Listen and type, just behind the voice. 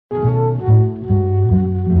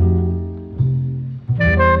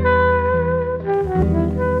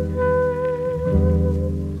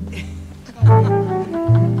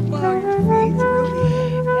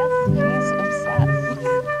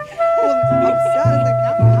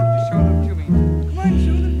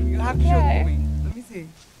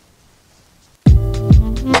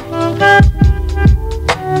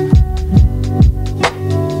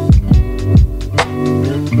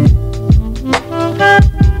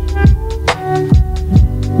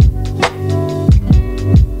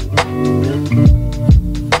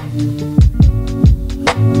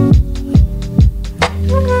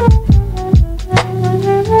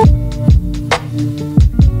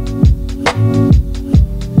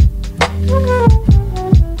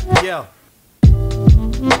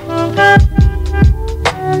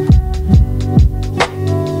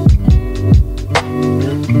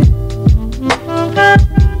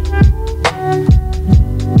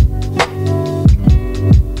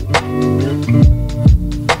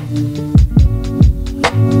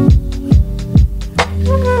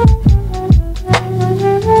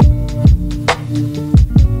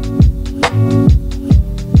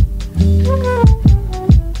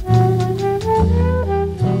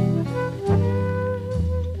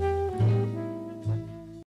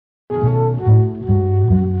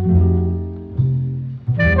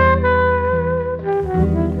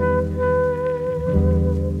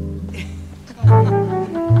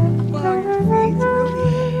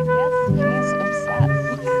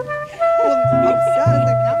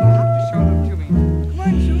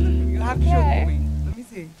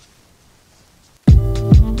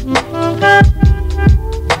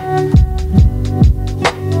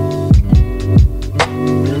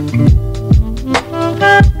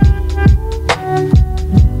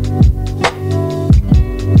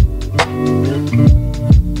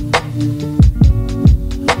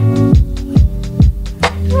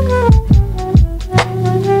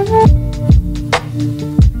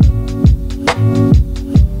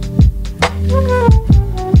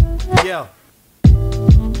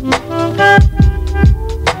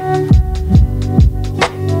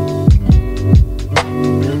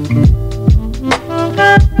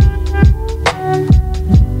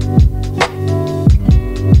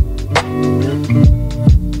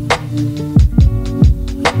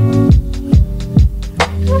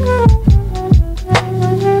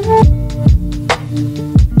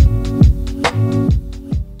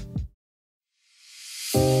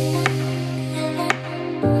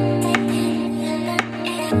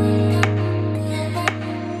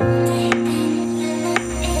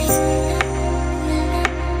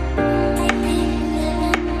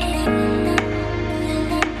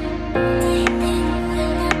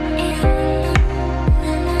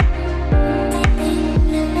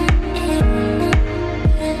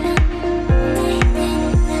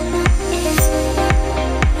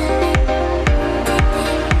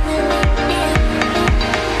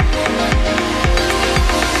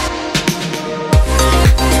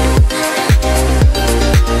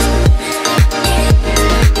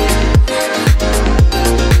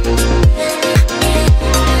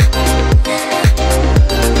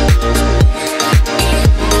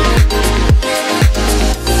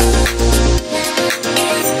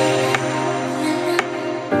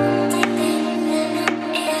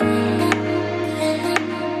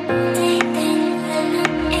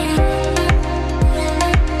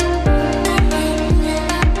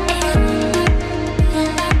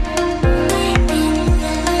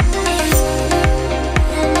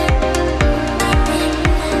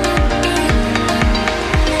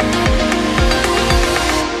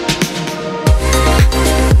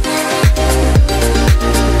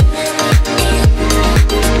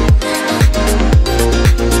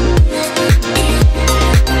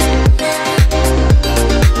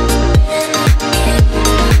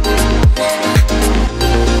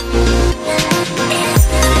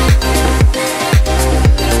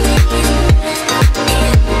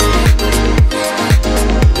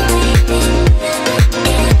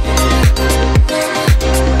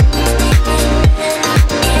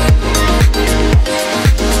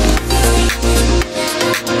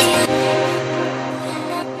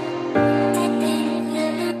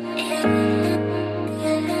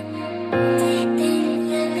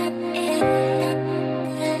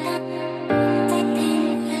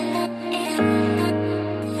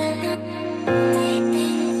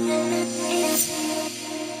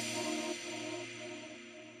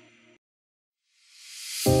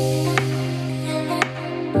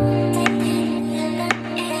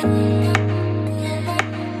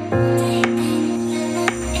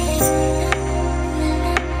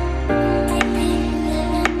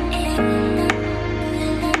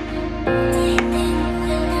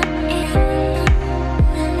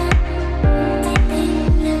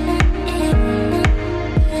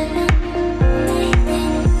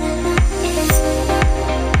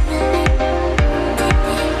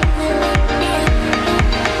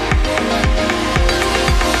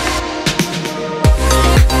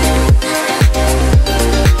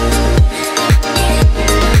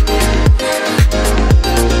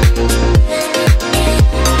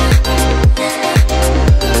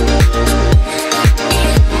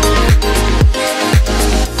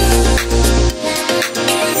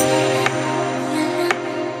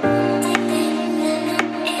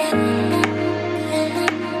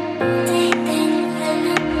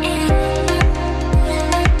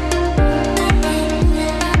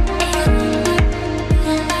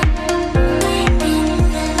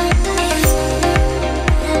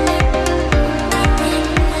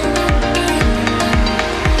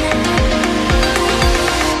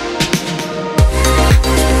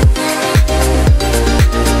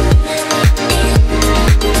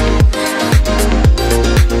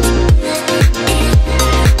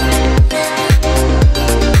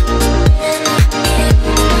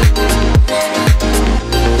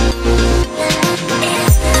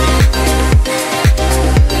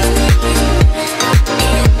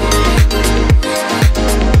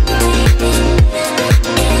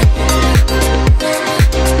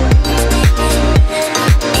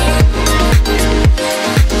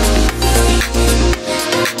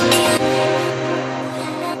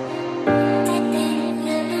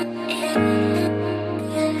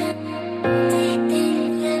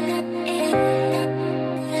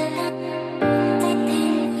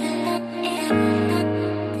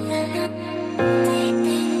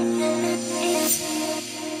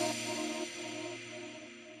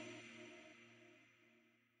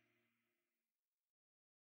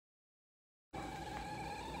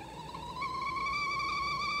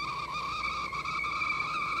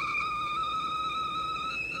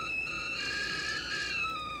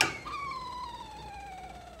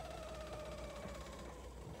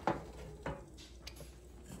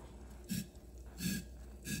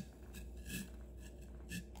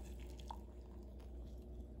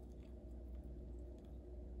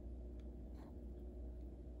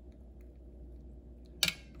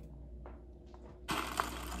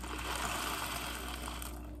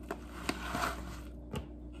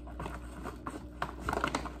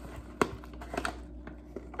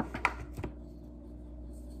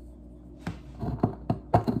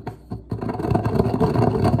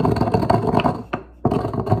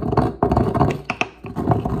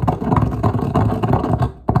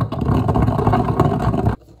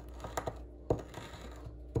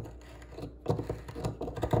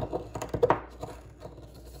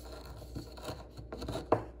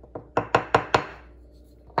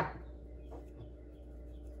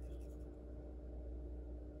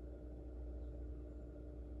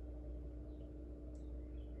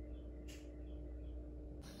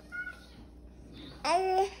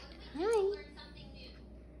Hi.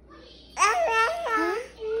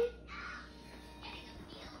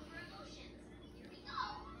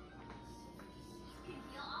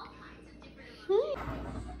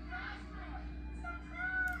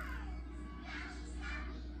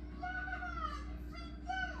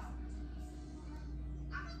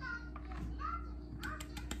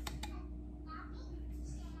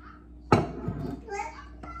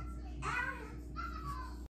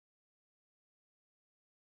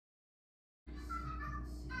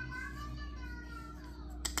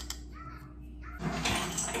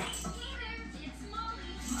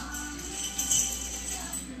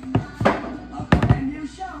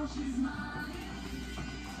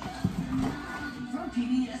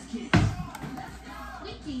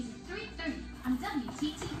 Weekdays at 3:30 on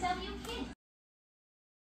WTTW Kids.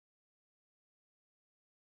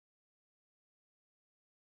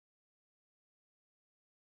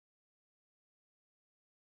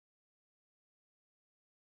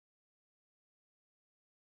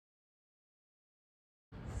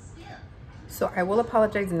 So I will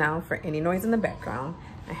apologize now for any noise in the background.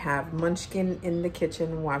 I have Munchkin in the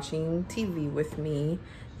kitchen watching TV with me.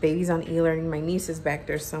 Baby's on e-learning. My niece is back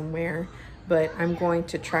there somewhere. But I'm going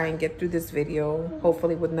to try and get through this video,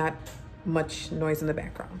 hopefully with not much noise in the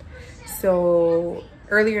background. So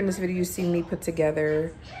earlier in this video, you see me put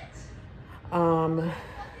together a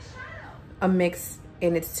mix,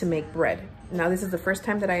 and it's to make bread. Now this is the first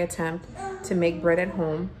time that I attempt to make bread at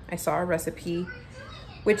home. I saw a recipe,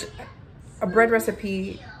 which a bread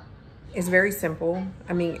recipe is very simple.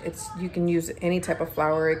 I mean, you can use any type of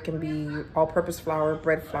flour. It can be all-purpose flour,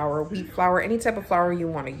 bread flour, wheat flour, any type of flour you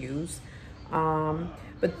want to use.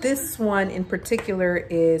 But this one in particular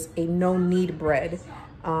is a no-knead bread.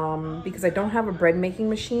 Because I don't have a bread making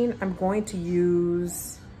machine, I'm going to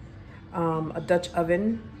use a Dutch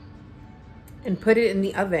oven and put it in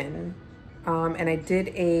the oven. And I did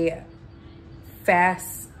a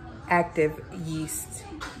fast active yeast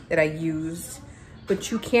that I used,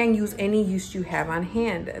 but you can use any yeast you have on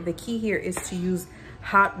hand. The key here is to use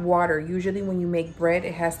hot water. Usually when you make bread,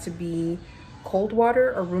 it has to be cold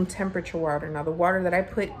water or room temperature water. Now the water that I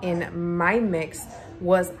put in my mix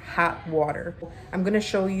was hot water. I'm gonna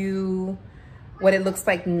show you what it looks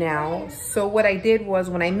like now. So what I did was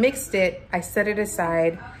when I mixed it, I set it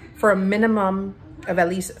aside for a minimum of at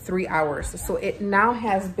least 3 hours. So it now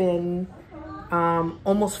has been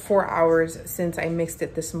almost 4 hours since I mixed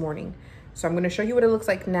it this morning. So I'm gonna show you what it looks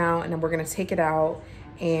like now, and then we're gonna take it out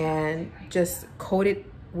and just coat it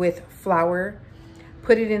with flour,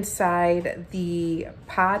 put it inside the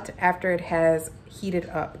pot after it has heated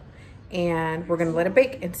up, and we're gonna let it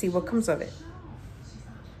bake and see what comes of it.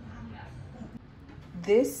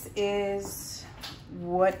 This is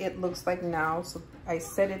what it looks like now. So I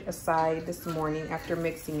set it aside this morning after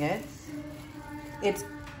mixing it. It's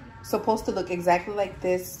supposed to look exactly like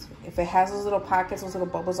this. If it has those little pockets, those little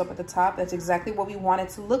bubbles up at the top, that's exactly what we want it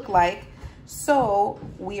to look like. So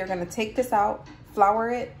we are gonna take this out,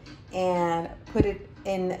 flour it, and put it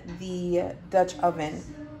in the Dutch oven.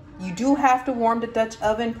 You do have to warm the Dutch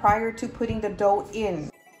oven prior to putting the dough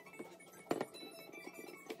in.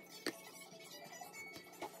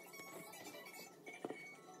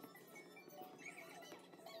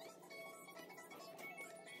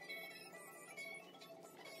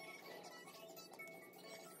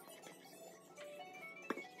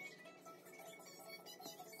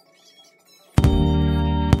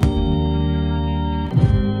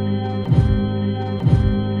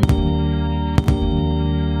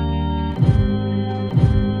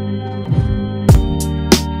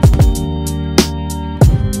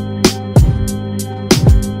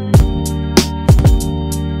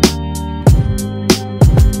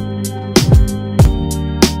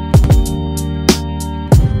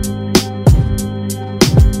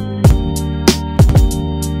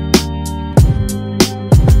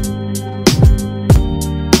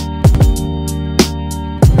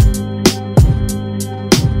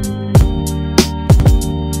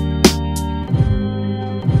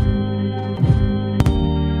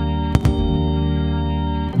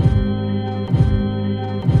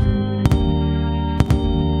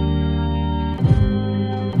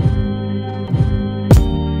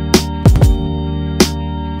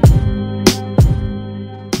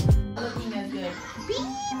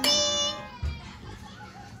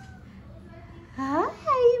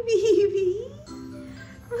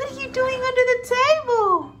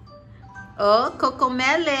 Oh, Coco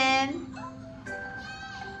Melon.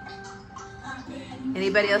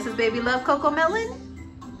 Anybody else's baby love Coco Melon?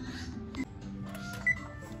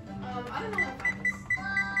 I don't know how to find this.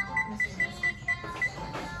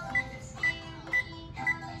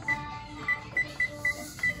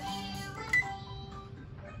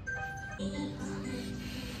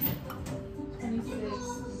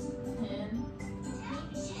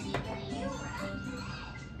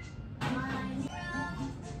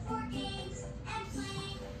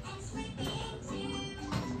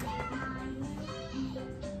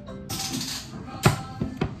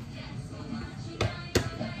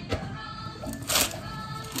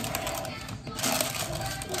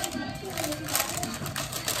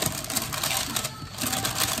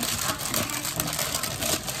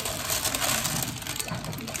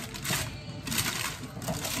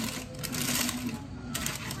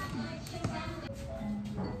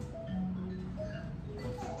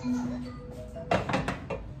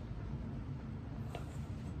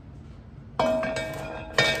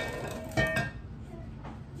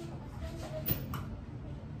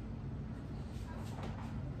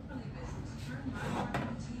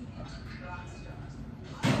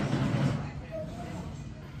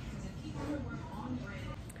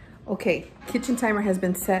 Okay, kitchen timer has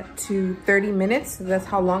been set to 30 minutes. So that's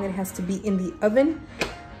how long it has to be in the oven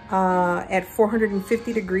at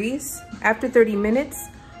 450 degrees. After 30 minutes,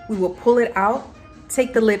 we will pull it out,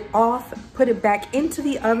 take the lid off, put it back into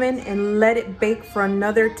the oven and let it bake for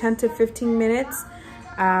another 10 to 15 minutes.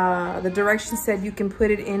 The directions said you can put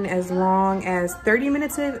it in as long as 30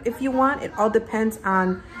 minutes if you want. It all depends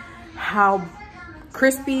on how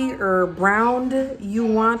crispy or browned you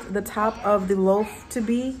want the top of the loaf to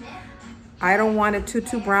be. I don't want it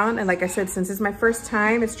too brown, and like I said, since it's my first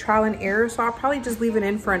time, it's trial and error, so I'll probably just leave it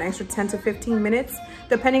in for an extra 10 to 15 minutes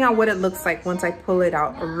depending on what it looks like once I pull it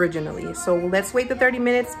out originally. So let's wait the 30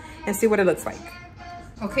 minutes and see what it looks like.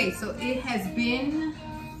 Okay, so it has been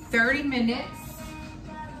 30 minutes.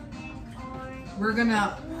 We're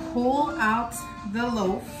gonna pull out the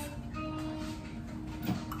loaf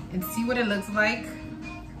and see what it looks like.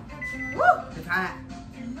 Woo, it's hot.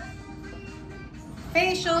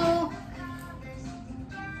 Facial.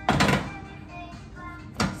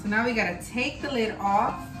 So now we gotta take the lid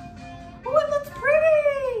off. Oh, it looks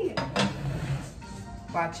pretty.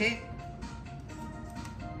 Watch it.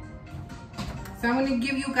 So I'm gonna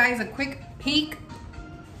give you guys a quick peek.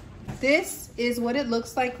 This is what it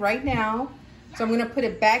looks like right now. So I'm gonna put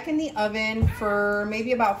it back in the oven for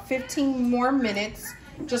maybe about 15 more minutes,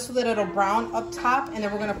 just so that it'll brown up top, and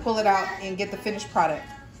then we're gonna pull it out and get the finished product.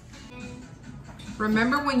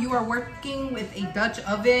 Remember, when you are working with a Dutch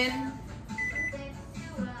oven,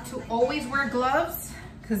 to always wear gloves,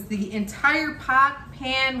 because the entire pot,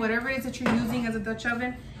 pan, whatever it is that you're using as a Dutch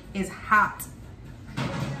oven is hot.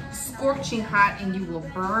 Scorching hot, and you will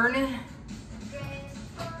burn.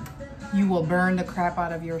 You will burn the crap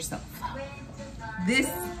out of yourself.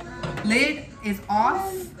 This lid is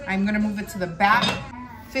off. I'm gonna move it to the back.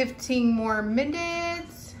 15 more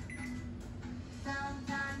minutes.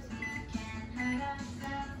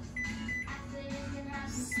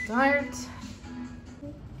 Start.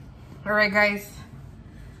 All right, guys.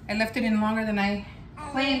 I left it in longer than I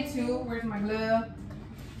planned to. Where's my glove?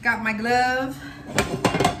 Got my glove.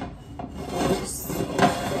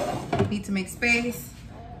 Oops. Need to make space.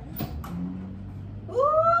 Ooh.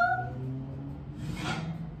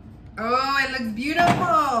 Oh, it looks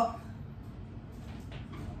beautiful.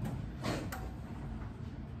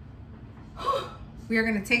 We are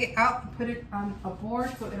gonna take it out and put it on a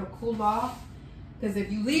board so it'll cool off. Because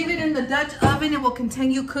if you leave it in the Dutch oven, it will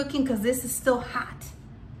continue cooking because this is still hot.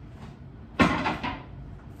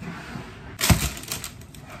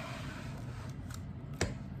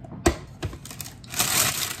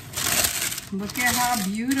 Look at how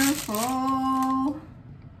beautiful.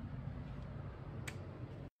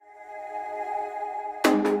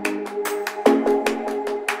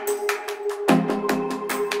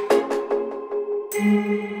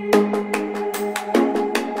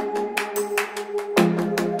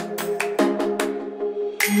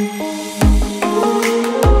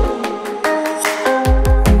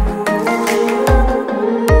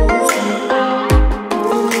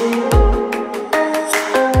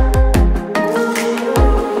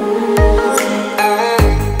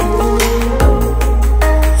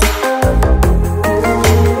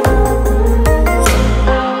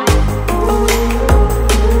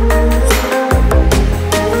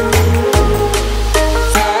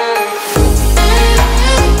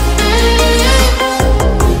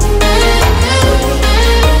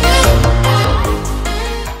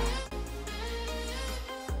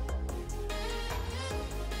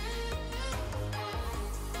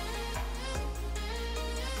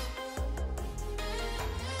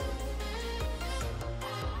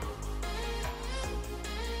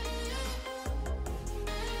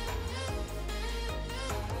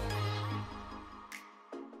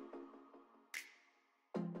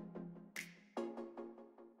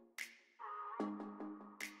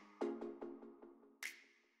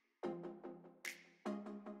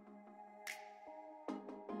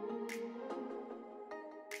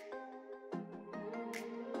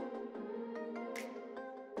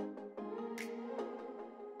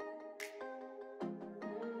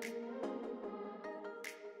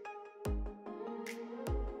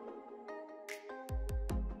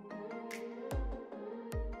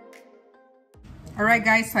 All right,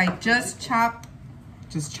 guys, so I just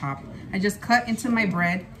cut into my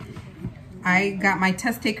bread. I got my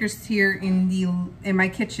test takers here in my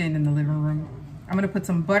kitchen in the living room. I'm gonna put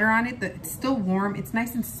some butter on it. It's still warm. It's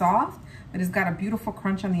nice and soft, but it's got a beautiful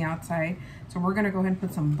crunch on the outside. So we're gonna go ahead and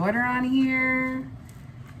put some butter on here.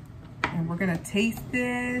 And we're gonna taste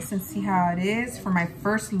this and see how it is for my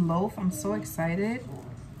first loaf. I'm so excited.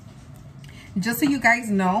 Just so you guys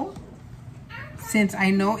know, since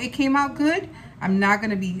I know it came out good, I'm not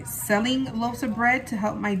gonna be selling loaves of bread to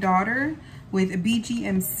help my daughter with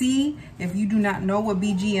BGMC. If you do not know what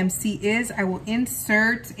BGMC is, I will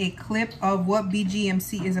insert a clip of what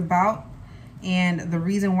BGMC is about and the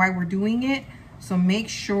reason why we're doing it. So make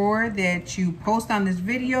sure that you post on this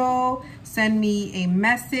video, send me a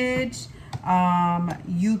message.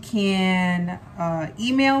 You can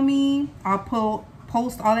email me. I'll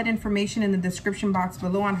post all that information in the description box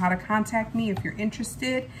below on how to contact me if you're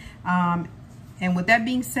interested. And with that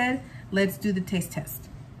being said, let's do the taste test.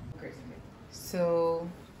 So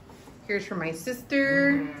here's for my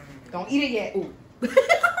sister. Don't eat it yet. Ooh.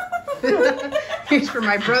 Here's for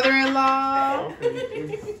my brother-in-law.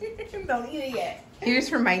 Don't eat it yet. Here's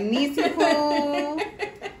for my niece Pooh.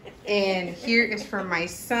 And here is for my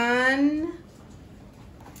son.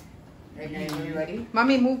 Okay, are you ready?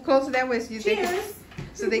 Mommy, move closer that way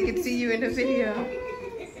so they can see you in the video.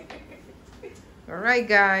 All right,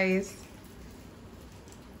 guys.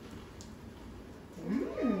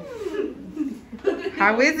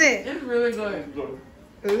 How is it? It's really good.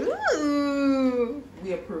 Ooh.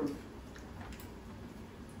 We approve.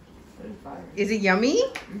 Is it yummy?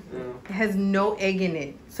 Yeah. It has no egg in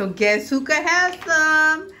it. So guess who could have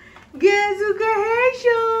some? Guess who could have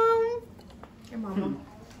some? Here, Mama.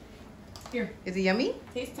 Here. Is it yummy?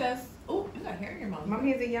 Taste test. Oh, you got hair in your mouth.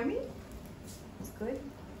 Mommy, is it yummy? It's good.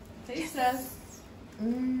 Taste test.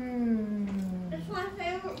 Mmm. It's my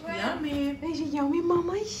favorite bread. Yummy. Is it yummy,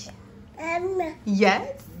 Mama?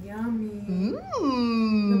 Yes. Yummy. Mmm. A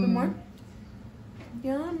little bit more.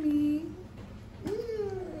 Yummy.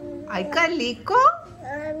 Ay, calico.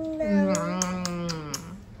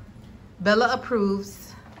 Bella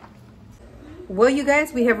approves. Well, you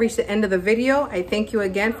guys, we have reached the end of the video. I thank you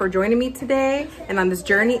again for joining me today and on this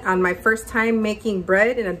journey on my first time making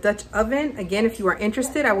bread in a Dutch oven. Again, if you are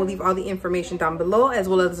interested, I will leave all the information down below as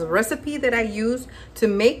well as the recipe that I use to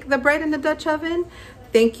make the bread in the Dutch oven.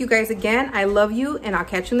 Thank you guys again. I love you and I'll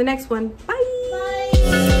catch you in the next one. Bye.